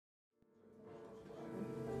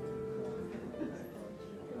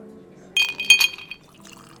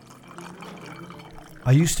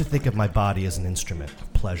I used to think of my body as an instrument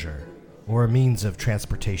of pleasure, or a means of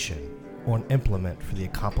transportation, or an implement for the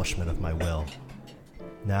accomplishment of my will.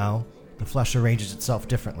 Now, the flesh arranges itself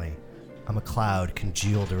differently. I'm a cloud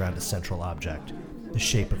congealed around a central object, the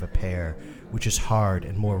shape of a pear, which is hard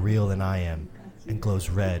and more real than I am, and glows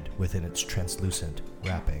red within its translucent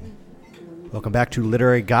wrapping. Welcome back to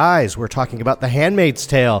Literary Guys. We're talking about The Handmaid's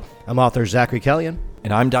Tale. I'm author Zachary Kellyan.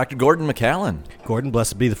 And I'm Dr. Gordon McCallan. Gordon,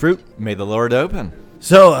 blessed be the fruit. May the Lord open.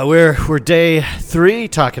 So we're day 3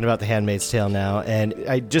 talking about The Handmaid's Tale now, and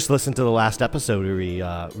I just listened to the last episode we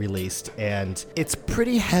released, and it's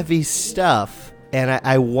pretty heavy stuff, and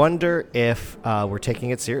I wonder if we're taking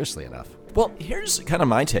it seriously enough. Well, here's kind of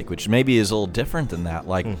my take, which maybe is a little different than that.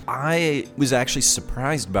 I was actually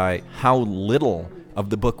surprised by how little of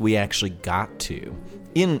the book we actually got to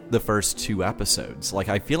in the first 2 episodes.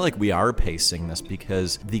 I feel like we are pacing this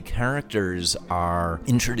because the characters are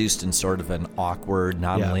introduced in sort of an awkward,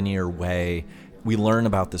 non-linear way. We learn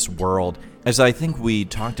about this world. As I think we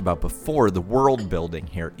talked about before, the world building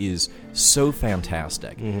here is so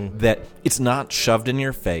fantastic that it's not shoved in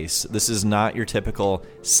your face. This is not your typical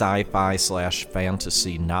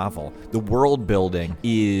sci-fi/fantasy novel. The world building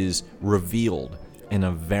is revealed in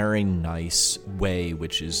a very nice way,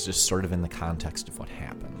 which is just sort of in the context of what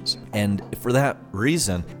happens. And for that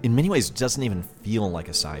reason, in many ways, it doesn't even feel like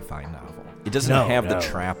a sci-fi novel. It doesn't have the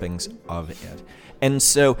trappings of it. And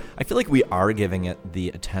so I feel like we are giving it the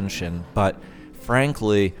attention, but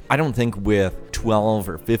frankly, I don't think with 12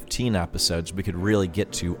 or 15 episodes we could really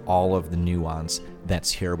get to all of the nuance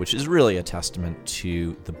that's here, which is really a testament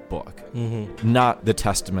to the book. Not the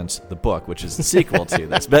testament, the book, which is the sequel to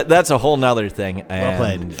this. But that's a whole nother thing. And well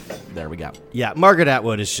played. There we go. Yeah, Margaret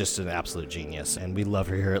Atwood is just an absolute genius, and we love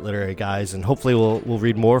her here at Literary Guys, and hopefully we'll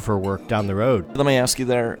read more of her work down the road. Let me ask you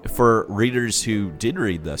there, for readers who did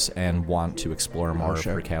read this and want to explore more of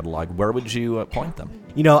her catalog, where would you point them?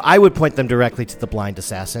 You know, I would point them directly to The Blind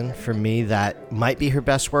Assassin. For me, that might be her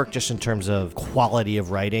best work just in terms of quality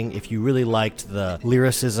of writing. If you really liked the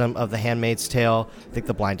lyricism of The Handmaid's Tale, I think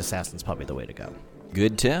The Blind Assassin's probably the way to go.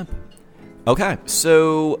 Good tip. Okay,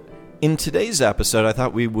 so in today's episode, I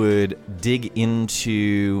thought we would dig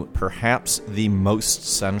into perhaps the most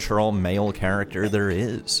central male character there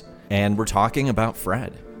is. And we're talking about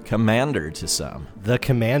Fred. Commander to some. The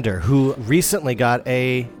Commander, who recently got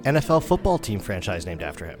a NFL football team franchise named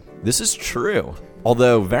after him. This is true,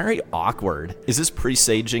 although very awkward. Is this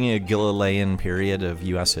presaging a Galilean period of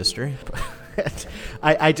U.S. history?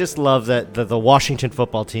 I just love that the Washington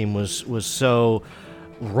football team was so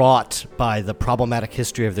wrought by the problematic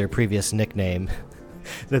history of their previous nickname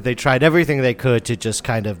that they tried everything they could to just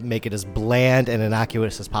kind of make it as bland and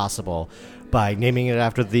innocuous as possible by naming it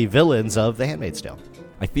after the villains of The Handmaid's Tale.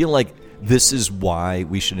 I feel like this is why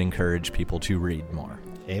we should encourage people to read more.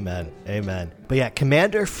 Amen. Amen. But yeah,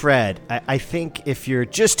 Commander Fred, I think if you're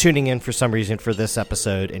just tuning in for some reason for this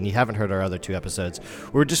episode and you haven't heard our other 2 episodes,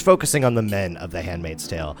 we're just focusing on the men of The Handmaid's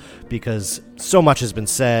Tale because so much has been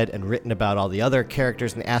said and written about all the other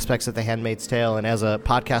characters and aspects of The Handmaid's Tale. And as a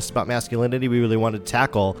podcast about masculinity, we really wanted to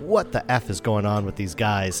tackle what the F is going on with these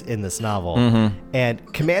guys in this novel.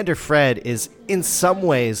 And Commander Fred is in some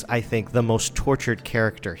ways, I think, the most tortured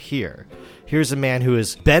character here. Here's a man who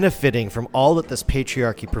is benefiting from all that this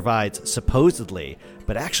patriarchy provides, supposedly,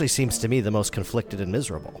 but actually seems to me the most conflicted and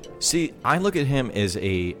miserable. See, I look at him as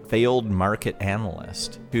a failed market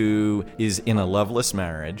analyst who is in a loveless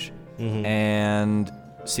marriage and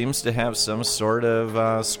seems to have some sort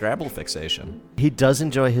of Scrabble fixation. He does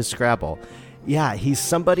enjoy his Scrabble. Yeah, he's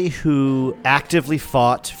somebody who actively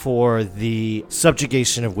fought for the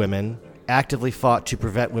subjugation of women, actively fought to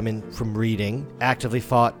prevent women from reading, actively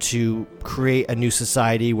fought to create a new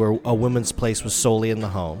society where a woman's place was solely in the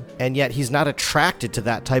home. And yet he's not attracted to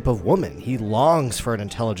that type of woman. He longs for an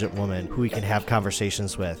intelligent woman who he can have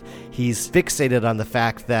conversations with. He's fixated on the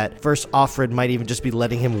fact that First Offred might even just be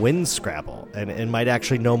letting him win Scrabble and might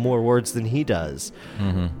actually know more words than he does.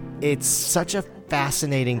 It's such a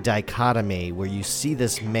fascinating dichotomy where you see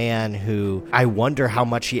this man who I wonder how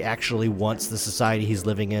much he actually wants the society he's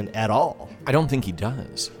living in at all. I don't think he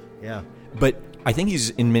does. Yeah. But I think he's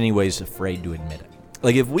in many ways afraid to admit it.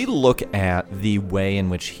 Like, if we look at the way in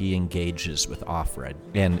which he engages with Offred,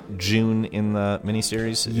 and June in the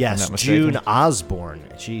miniseries, if yes, I'm not mistaken. June Osborne.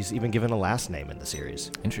 She's even given a last name in the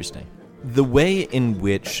series. Interesting. The way in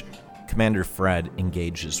which Commander Fred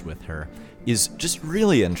engages with her is just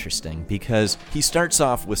really interesting because he starts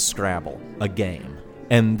off with Scrabble, a game,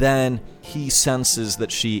 and then he senses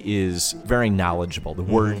that she is very knowledgeable. The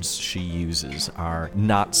words she uses are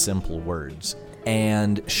not simple words.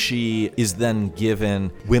 And she is then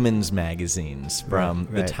given women's magazines from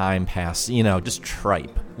the time past, just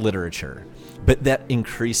tripe literature. But that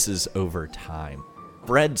increases over time.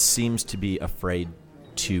 Fred seems to be afraid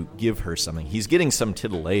to give her something. He's getting some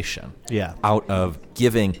titillation out of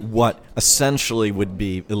giving what essentially would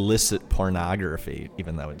be illicit pornography,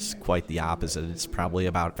 even though it's quite the opposite. It's probably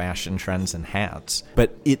about fashion trends and hats.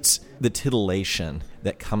 But it's the titillation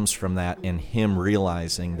that comes from that and him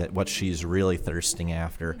realizing that what she's really thirsting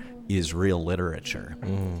after is real literature.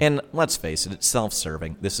 And let's face it, it's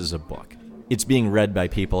self-serving. This is a book. It's being read by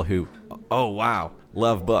people who, oh, wow,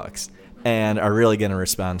 love books, and are really going to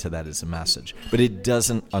respond to that as a message. But it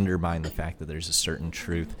doesn't undermine the fact that there's a certain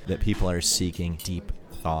truth that people are seeking deep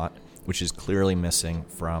thought, which is clearly missing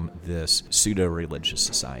from this pseudo-religious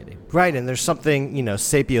society. Right, and there's something,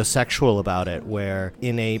 sapiosexual about it, where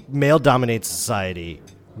in a male-dominated society,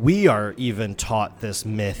 we are even taught this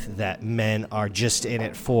myth that men are just in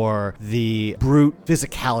it for the brute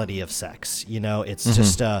physicality of sex. It's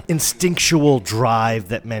just a instinctual drive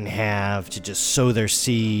that men have to just sow their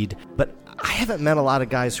seed. But I haven't met a lot of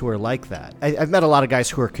guys who are like that. I've met a lot of guys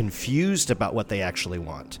who are confused about what they actually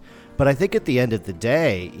want. But I think at the end of the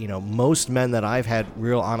day, most men that I've had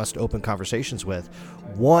real honest, open conversations with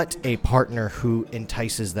want a partner who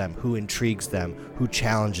entices them, who intrigues them, who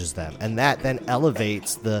challenges them. And that then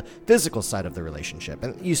elevates the physical side of the relationship.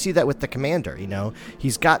 And you see that with the commander,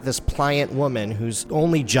 He's got this pliant woman whose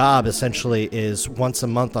only job essentially is once a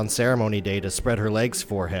month on ceremony day to spread her legs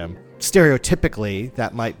for him. Stereotypically,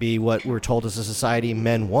 that might be what we're told as a society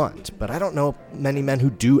men want, but I don't know many men who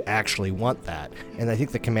do actually want that, and I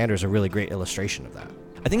think the commander is a really great illustration of that.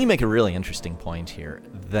 I think you make a really interesting point here,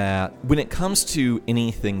 that when it comes to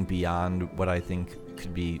anything beyond what I think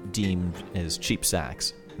could be deemed as cheap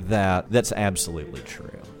sex, that's absolutely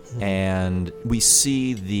true. And we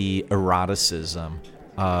see the eroticism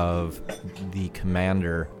of the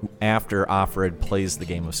commander after Offred plays the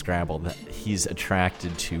game of Scrabble, that he's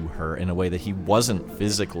attracted to her in a way that he wasn't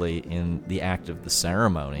physically in the act of the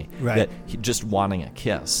ceremony, that he just wanting a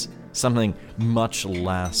kiss, something much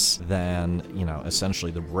less than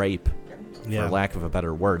essentially the rape, for lack of a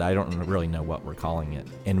better word. I don't really know what we're calling it,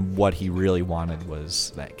 and what he really wanted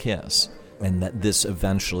was that kiss. And that this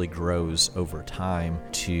eventually grows over time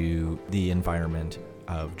to the environment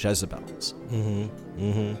of Jezebel's.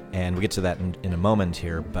 And we get to that in a moment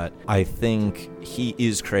here, but I think he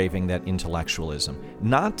is craving that intellectualism.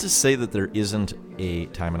 Not to say that there isn't a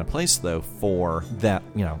time and a place, though, for that,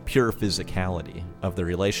 pure physicality of the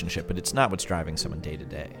relationship, but it's not what's driving someone day to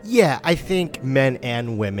day. Yeah, I think men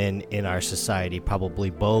and women in our society, probably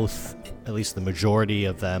both, at least the majority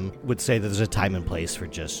of them, would say that there's a time and place for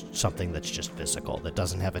just something that's just physical, that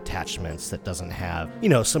doesn't have attachments, that doesn't have,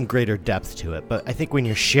 some greater depth to it. But I think when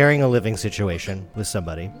you're sharing a living situation with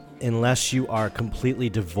somebody, unless you are completely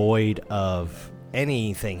devoid of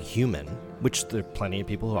anything human, which there are plenty of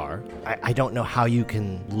people who are, I don't know how you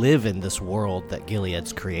can live in this world that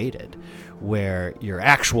Gilead's created, where your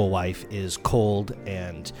actual wife is cold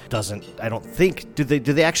and doesn't, I don't think, do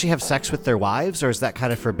they actually have sex with their wives, or is that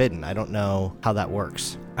kind of forbidden? I don't know how that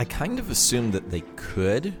works. I kind of assumed that they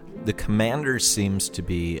could. The commander seems to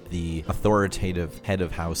be the authoritative head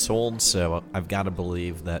of household, so I've got to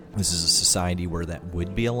believe that this is a society where that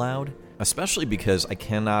would be allowed. Especially because I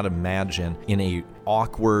cannot imagine in a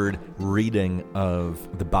awkward reading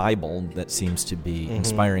of the Bible that seems to be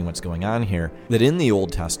inspiring what's going on here, that in the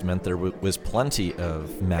Old Testament there was plenty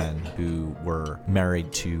of men who were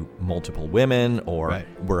married to multiple women or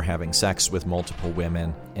were having sex with multiple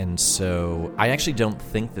women. And so I actually don't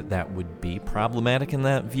think that would be problematic in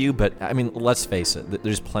that view. But I mean, let's face it,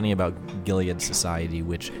 there's plenty about Gilead society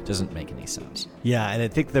which doesn't make any sense. Yeah, and I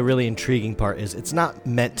think the really intriguing part is it's not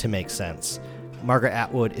meant to make sense. Margaret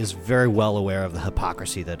Atwood is very well aware of the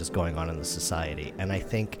hypocrisy that is going on in the society, and I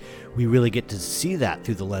think we really get to see that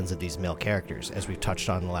through the lens of these male characters, as we've touched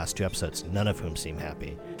on in the last 2 episodes, none of whom seem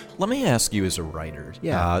happy. Let me ask you as a writer,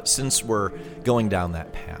 since we're going down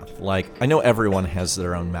that path, I know everyone has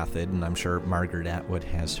their own method, and I'm sure Margaret Atwood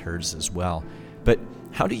has hers as well, but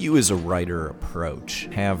how do you as a writer approach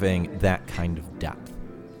having that kind of depth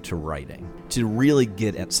to writing, to really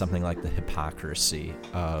get at something like the hypocrisy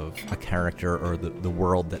of a character or the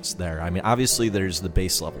world that's there? I mean, obviously there's the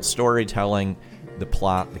base level storytelling, the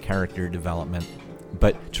plot, the character development,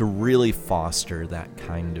 but to really foster that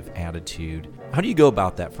kind of attitude, how do you go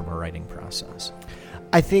about that from a writing process?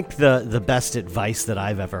 I think the best advice that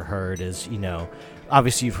I've ever heard is,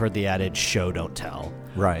 obviously you've heard the adage, show, don't tell.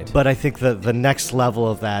 Right. But I think the next level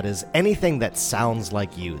of that is anything that sounds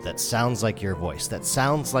like you, that sounds like your voice, that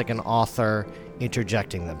sounds like an author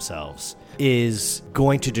interjecting themselves, is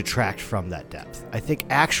going to detract from that depth. I think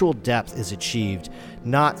actual depth is achieved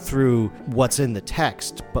not through what's in the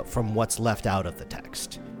text, but from what's left out of the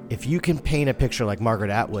text. If you can paint a picture like Margaret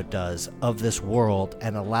Atwood does of this world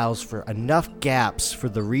and allows for enough gaps for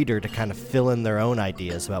the reader to kind of fill in their own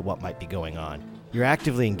ideas about what might be going on, you're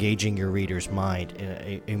actively engaging your reader's mind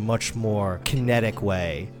in a much more kinetic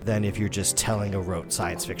way than if you're just telling a rote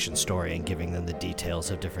science fiction story and giving them the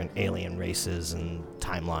details of different alien races and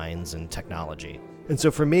timelines and technology. And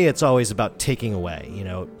so for me, it's always about taking away,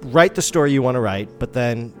 write the story you want to write, but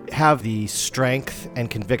then have the strength and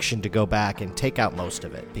conviction to go back and take out most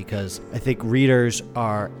of it, because I think readers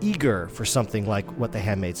are eager for something like what The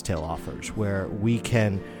Handmaid's Tale offers, where we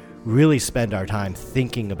can really spend our time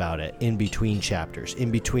thinking about it in between chapters,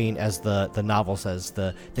 in between, as the novel says,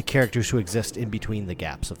 the characters who exist in between the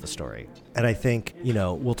gaps of the story. And I think,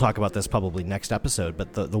 we'll talk about this probably next episode,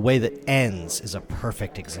 but the way that ends is a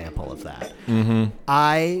perfect example of that. Mm-hmm.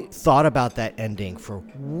 I thought about that ending for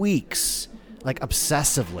weeks, like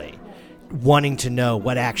obsessively, wanting to know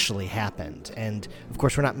what actually happened. And of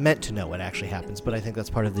course, we're not meant to know what actually happens, but I think that's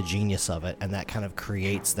part of the genius of it, and that kind of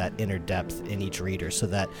creates that inner depth in each reader so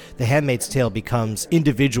that The Handmaid's Tale becomes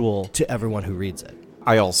individual to everyone who reads it.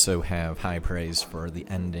 I also have high praise for the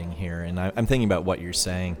ending here, and I'm thinking about what you're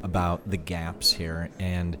saying about the gaps here,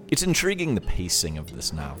 and it's intriguing the pacing of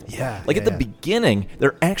this novel. Yeah. At the beginning,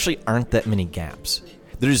 there actually aren't that many gaps.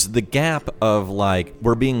 There's the gap of,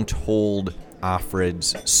 we're being told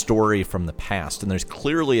Offred's story from the past, and there's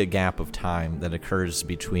clearly a gap of time that occurs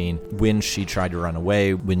between when she tried to run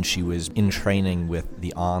away, when she was in training with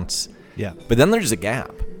the aunts. Yeah. But then there's a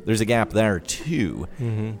gap. There's a gap there, too.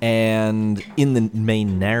 Mm-hmm. And in the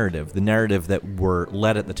main narrative, the narrative that we're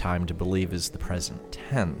led at the time to believe is the present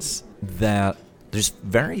tense, that there's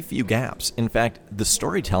very few gaps. In fact, the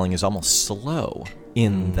storytelling is almost slow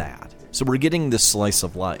in that. So we're getting this slice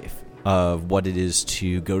of life of what it is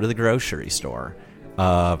to go to the grocery store,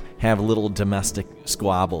 have little domestic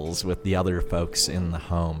squabbles with the other folks in the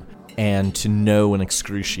home, and to know in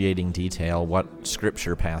excruciating detail what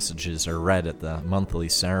scripture passages are read at the monthly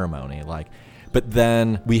ceremony. But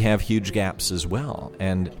then we have huge gaps as well.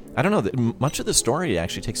 And I don't know, that much of the story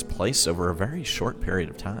actually takes place over a very short period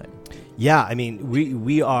of time. Yeah, I mean,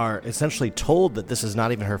 we are essentially told that this is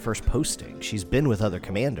not even her first posting. She's been with other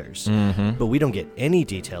commanders, but we don't get any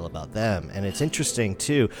detail about them. And it's interesting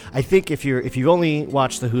too. I think if you've only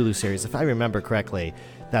watched the Hulu series, if I remember correctly,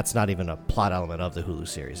 that's not even a plot element of the Hulu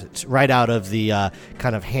series. It's right out of the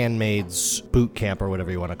kind of handmaid's boot camp or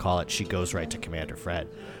whatever you want to call it. She goes right to Commander Fred.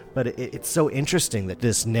 But it's so interesting that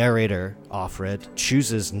this narrator, Offred,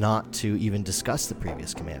 chooses not to even discuss the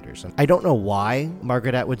previous commanders. And I don't know why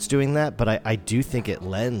Margaret Atwood's doing that, but I do think it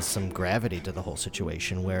lends some gravity to the whole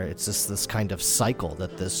situation, where it's just this kind of cycle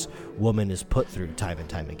that this woman is put through time and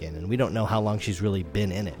time again. And we don't know how long she's really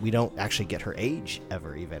been in it. We don't actually get her age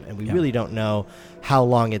ever even. And we really don't know how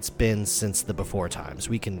long it's been since the before times.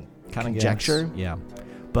 We can conjecture. Yeah.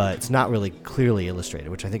 But it's not really clearly illustrated,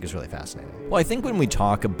 which I think is really fascinating. Well, I think when we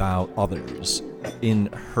talk about others in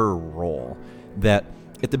her role, that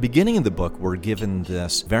at the beginning of the book, we're given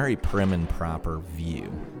this very prim and proper view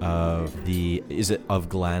of of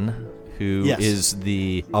Glenn, who is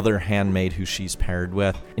the other handmaid who she's paired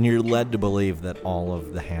with, and you're led to believe that all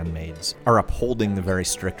of the handmaids are upholding the very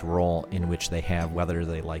strict role in which they have, whether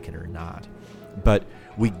they like it or not. But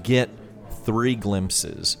we get 3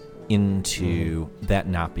 glimpses into that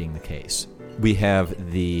not being the case. We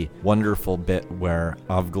have the wonderful bit where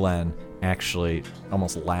Glenn actually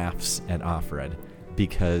almost laughs at Offred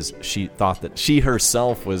because she thought that she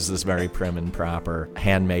herself was this very prim and proper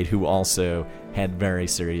handmaid who also had very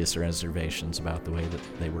serious reservations about the way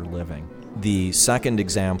that they were living. The second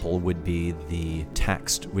example would be the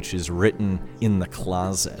text, which is written in the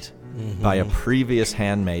closet by a previous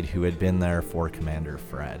handmaid who had been there for Commander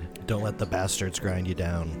Fred. Don't let the bastards grind you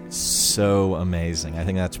down. So amazing. I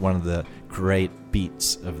think that's one of the great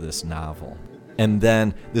beats of this novel. And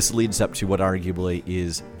then this leads up to what arguably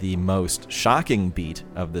is the most shocking beat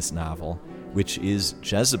of this novel, which is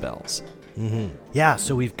Jezebel's. Yeah,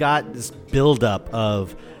 so we've got this buildup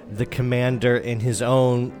of the commander, in his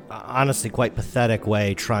own, honestly, quite pathetic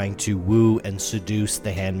way, trying to woo and seduce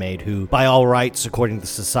the handmaid who, by all rights, according to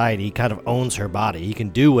society, kind of owns her body. He can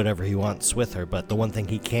do whatever he wants with her, but the one thing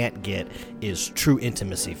he can't get is true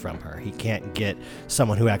intimacy from her. He can't get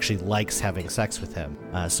someone who actually likes having sex with him.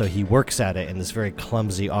 So he works at it in this very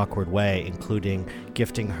clumsy, awkward way, including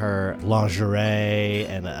gifting her lingerie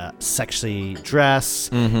and a sexy dress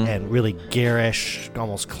and really garish,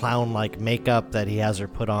 almost clown-like makeup that he has her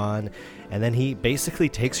put on. And then he basically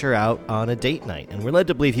takes her out on a date night. And we're led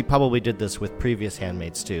to believe he probably did this with previous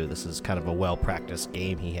handmaids too. This is kind of a well-practiced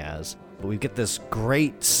game he has. But we get this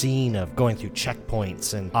great scene of going through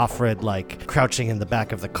checkpoints and Offred like crouching in the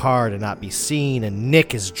back of the car to not be seen, and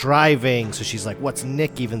Nick is driving, so she's like, what's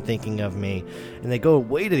Nick even thinking of me? And they go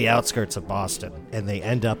way to the outskirts of Boston, and they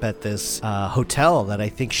end up at this hotel that I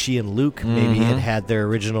think she and Luke maybe had their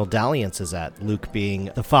original dalliances at. Luke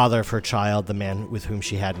being the father of her child, the man with whom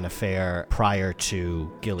she had an affair prior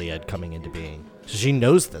to Gilead coming into being. So she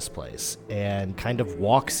knows this place and kind of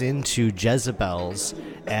walks into Jezebel's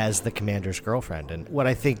as the commander's girlfriend. And what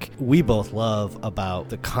I think we both love about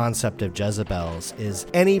the concept of Jezebel's is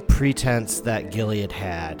any pretense that Gilead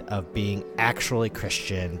had of being actually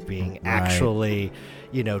Christian, being actually,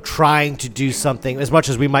 you know, trying to do something, as much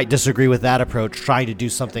as we might disagree with that approach, trying to do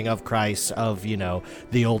something of Christ, of, you know,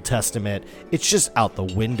 the Old Testament, it's just out the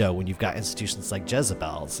window when you've got institutions like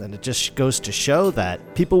Jezebel's. And it just goes to show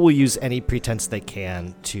that people will use any pretense they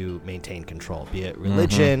can to maintain control, be it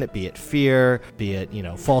religion, be it fear, be it, you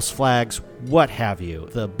know, false flags, what have you.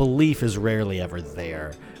 The belief is rarely ever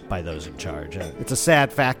there by those in charge. And it's a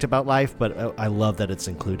sad fact about life, but I love that it's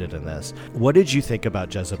included in this. What did you think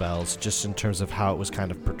about Jezebel's, just in terms of how it was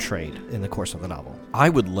kind of portrayed in the course of the novel? I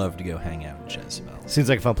would love to go hang out with Jezebel. Seems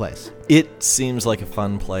like a fun place. It seems like a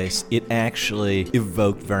fun place. It actually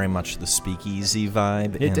evoked very much the speakeasy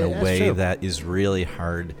vibe in a way that is really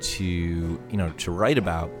hard to write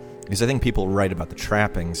about. Because I think people write about the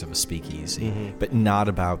trappings of a speakeasy, but not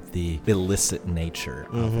about the illicit nature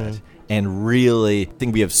of it. And really, I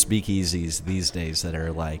think we have speakeasies these days that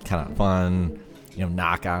are like kind of fun, you know,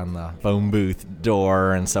 knock on the phone booth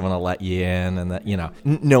door and someone will let you in, and that, you know,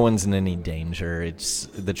 no one's in any danger. It's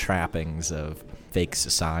the trappings of fake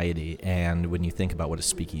society. And when you think about what a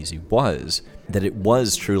speakeasy was, that it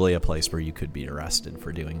was truly a place where you could be arrested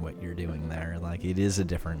for doing what you're doing there. Like, it is a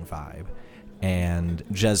different vibe. And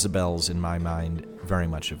Jezebel's, in my mind, very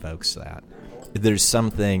much evokes that. There's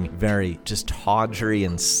something very just tawdry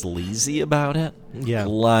and sleazy about it. Yeah.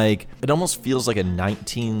 Like, it almost feels like a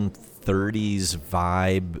 1930s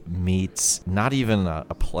vibe meets not even a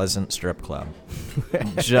pleasant strip club.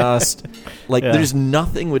 Just, like, there's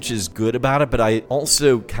nothing which is good about it, but I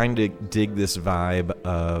also kind of dig this vibe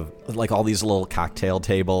of, like, all these little cocktail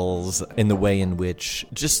tables and the way in which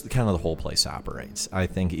just kind of the whole place operates, I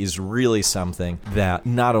think, is really something that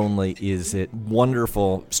not only is it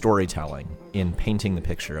wonderful storytelling in painting the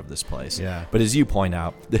picture of this place, but as you point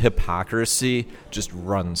out, the hypocrisy just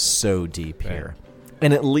runs so deep here.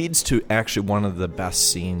 And it leads to actually one of the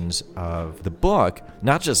best scenes of the book.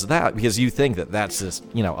 Not just that, because you think that that's just,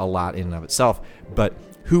 you know, a lot in and of itself, but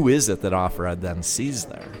who is it that Offred then sees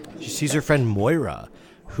there? She sees her friend Moira,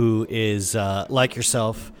 who is, like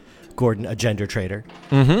yourself, Gordon, a gender traitor,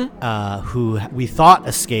 who we thought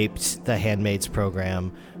escaped the Handmaid's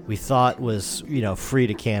program. We thought was, you know, free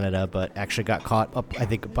to Canada, but actually got caught up, I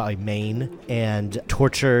think, by Maine and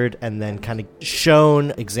tortured, and then kind of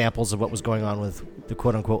shown examples of what was going on with the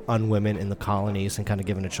quote-unquote unwomen in the colonies, and kind of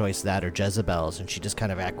given a choice, that or Jezebel's, and she just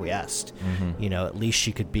kind of acquiesced. You know, at least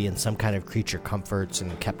she could be in some kind of creature comforts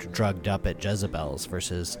and kept drugged up at Jezebel's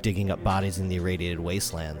versus digging up bodies in the irradiated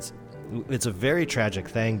wastelands. It's a very tragic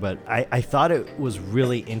thing, but I thought it was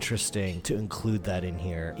really interesting to include that in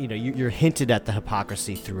here. You know, you're hinted at the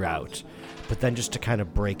hypocrisy throughout, but then just to kind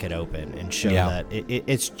of break it open and show that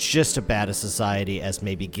it's just as bad a society as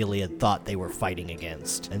maybe Gilead thought they were fighting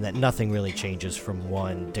against, and that nothing really changes from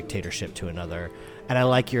one dictatorship to another. And I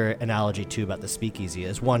like your analogy, too, about the speakeasy.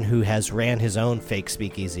 As one who has ran his own fake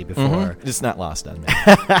speakeasy before. It's not lost on me.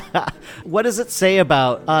 What does it say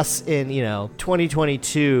about us in,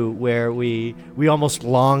 2022, where we almost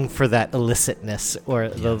long for that illicitness, or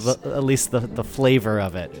at least the flavor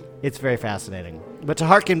of it? It's very fascinating. But to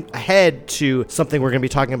harken ahead to something we're going to be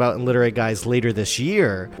talking about in Literary Guys later this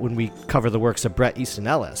year, when we cover the works of Bret Easton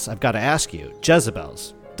Ellis, I've got to ask you,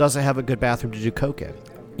 Jezebel's, does it have a good bathroom to do coke in?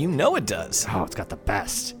 You know it does. Oh, it's got the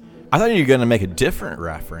best. I thought you were going to make a different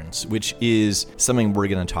reference, which is something we're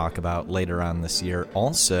going to talk about later on this year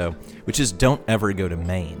also, which is don't ever go to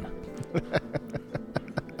Maine.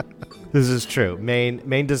 This is true.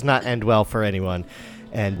 Maine does not end well for anyone.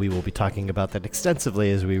 And we will be talking about that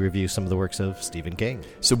extensively as we review some of the works of Stephen King.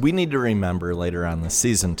 So we need to remember later on this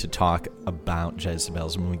season to talk about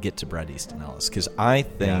Jezebels when we get to Bret Easton Ellis, because I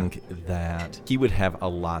think that he would have a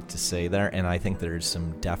lot to say there, and I think there's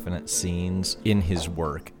some definite scenes in his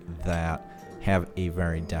work that have a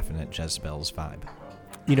very definite Jezebels vibe.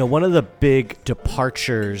 You know, one of the big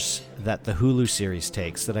departures that the Hulu series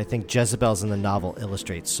takes that I think Jezebels in the novel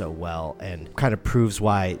illustrates so well and kind of proves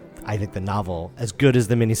why I think the novel, as good as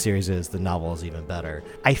the miniseries is, the novel is even better.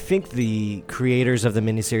 I think the creators of the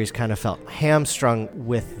miniseries kind of felt hamstrung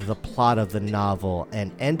with the plot of the novel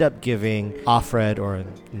and end up giving Offred, or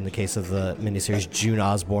in the case of the miniseries, June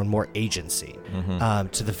Osborne, more agency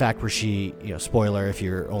to the fact where she, spoiler if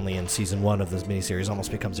you're only in season 1 of this miniseries,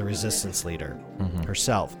 almost becomes a resistance leader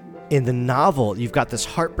herself. In the novel, you've got this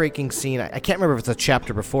heartbreaking scene. I can't remember if it's a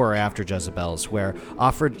chapter before or after Jezebels, where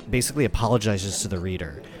Offred basically apologizes to the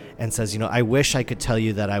reader and says, I wish I could tell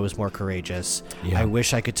you that I was more courageous. Yeah. I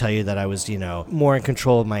wish I could tell you that I was, more in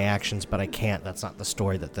control of my actions, but I can't. That's not the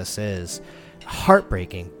story that this is.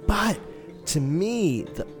 Heartbreaking. But to me,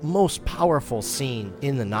 the most powerful scene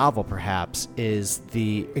in the novel, perhaps, is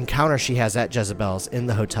the encounter she has at Jezebel's in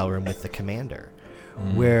the hotel room with the commander,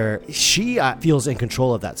 where she feels in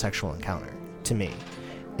control of that sexual encounter, to me.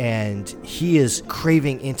 And he is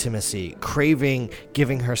craving intimacy, craving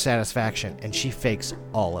giving her satisfaction, and she fakes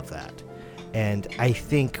all of that. And I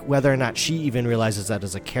think whether or not she even realizes that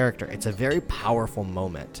as a character, it's a very powerful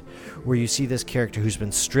moment where you see this character who's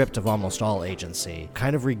been stripped of almost all agency,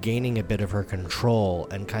 kind of regaining a bit of her control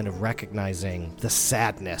and kind of recognizing the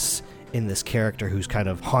sadness in this character who's kind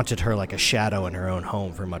of haunted her like a shadow in her own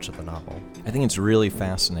home for much of the novel. I think it's really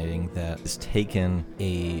fascinating that it's taken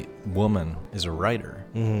a woman as a writer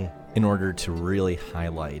in order to really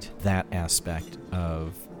highlight that aspect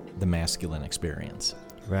of the masculine experience.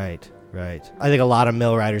 Right. I think a lot of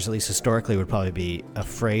male writers, at least historically, would probably be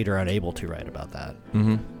afraid or unable to write about that.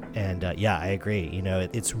 And I agree.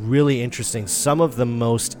 It's really interesting. Some of the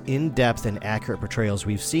most in-depth and accurate portrayals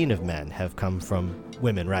we've seen of men have come from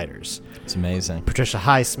women writers. It's amazing. Patricia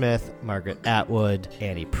Highsmith, Margaret Atwood,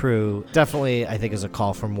 Annie Proulx. Definitely, I think, is a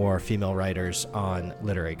call for more female writers on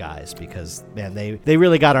Literary Guys because, man, they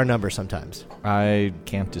really got our number sometimes. I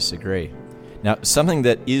can't disagree. Now, something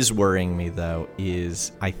that is worrying me, though,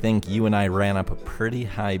 is I think you and I ran up a pretty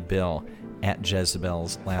high bill at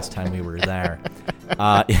Jezebel's last time we were there.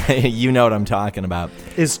 You know what I'm talking about.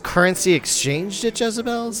 Is currency exchanged at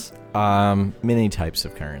Jezebel's? Many types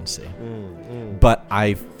of currency. But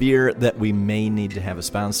I fear that we may need to have a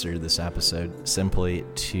sponsor this episode simply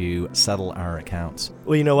to settle our accounts.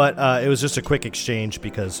 Well, you know what? It was just a quick exchange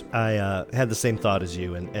because I had the same thought as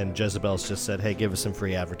you, and Jezebel's just said, hey, give us some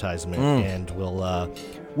free advertisement, and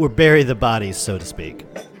we'll bury the bodies, so to speak.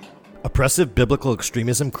 Oppressive biblical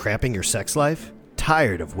extremism cramping your sex life?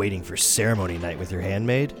 Tired of waiting for ceremony night with your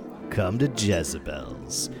handmaid? Come to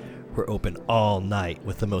Jezebel's. We're open all night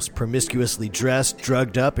with the most promiscuously dressed,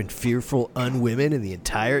 drugged up, and fearful unwomen in the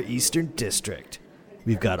entire Eastern District.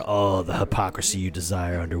 We've got all the hypocrisy you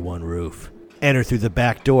desire under one roof. Enter through the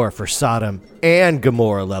back door for Sodom and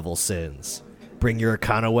Gomorrah level sins. Bring your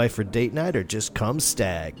Econo wife for date night or just come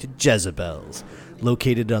stag to Jezebel's,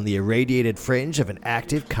 located on the irradiated fringe of an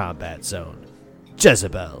active combat zone.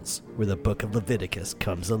 Jezebel's, where the book of Leviticus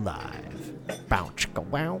comes alive. Bow chicka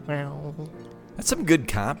wow wow. That's some good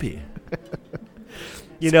copy.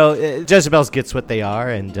 Jezebel's gets what they are,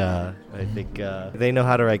 and I think they know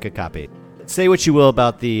how to write good copy. Say what you will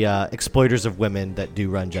about the exploiters of women that do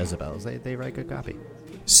run Jezebel's. They write good copy.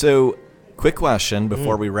 So, quick question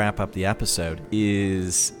before we wrap up the episode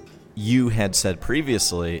is, you had said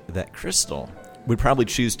previously that Crystal would probably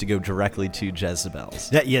choose to go directly to Jezebel's.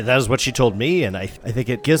 That is what she told me, and I think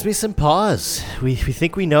it gives me some pause. We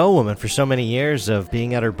think we know a woman for so many years of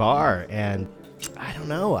being at her bar, and I don't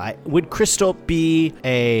know. Would Crystal be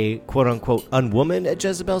a quote-unquote unwoman at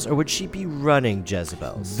Jezebel's, or would she be running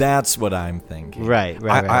Jezebel's? That's what I'm thinking. Right.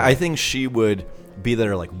 I think she would be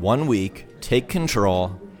there like 1 week, take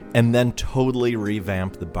control, and then totally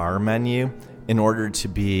revamp the bar menu in order to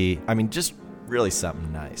be, just really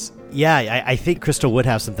something nice. Yeah, I think Crystal would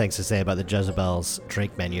have some things to say about the Jezebel's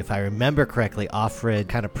drink menu. If I remember correctly, Offred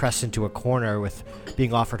kind of pressed into a corner with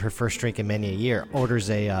being offered her first drink in many a year, orders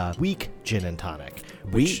a weak gin and tonic.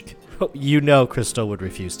 Weak? Crystal would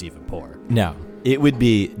refuse to even pour. No, it would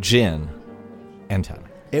be gin and tonic.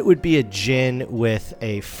 It would be a gin with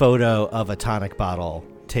a photo of a tonic bottle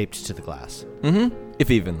taped to the glass. If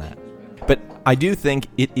even that. But I do think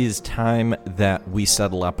it is time that we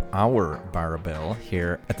settle up our bar bill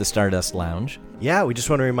here at the Stardust Lounge. Yeah, we just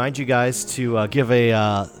want to remind you guys to give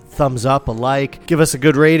a thumbs up, a like, give us a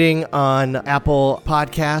good rating on Apple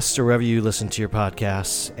Podcasts or wherever you listen to your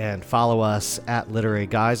podcasts, and follow us at Literary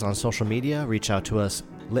Guys on social media. Reach out to us,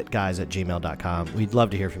 litguys@gmail.com. We'd love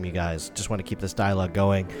to hear from you guys. Just want to keep this dialogue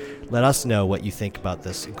going. Let us know what you think about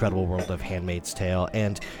this incredible world of Handmaid's Tale.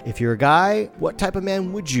 And if you're a guy, what type of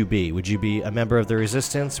man would you be? Would you be a member of the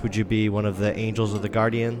Resistance? Would you be one of the Angels or the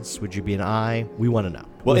Guardians? Would you be an eye? We want to know.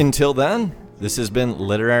 Well, until then, this has been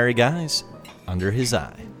Literary Guys Under His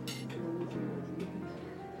Eye.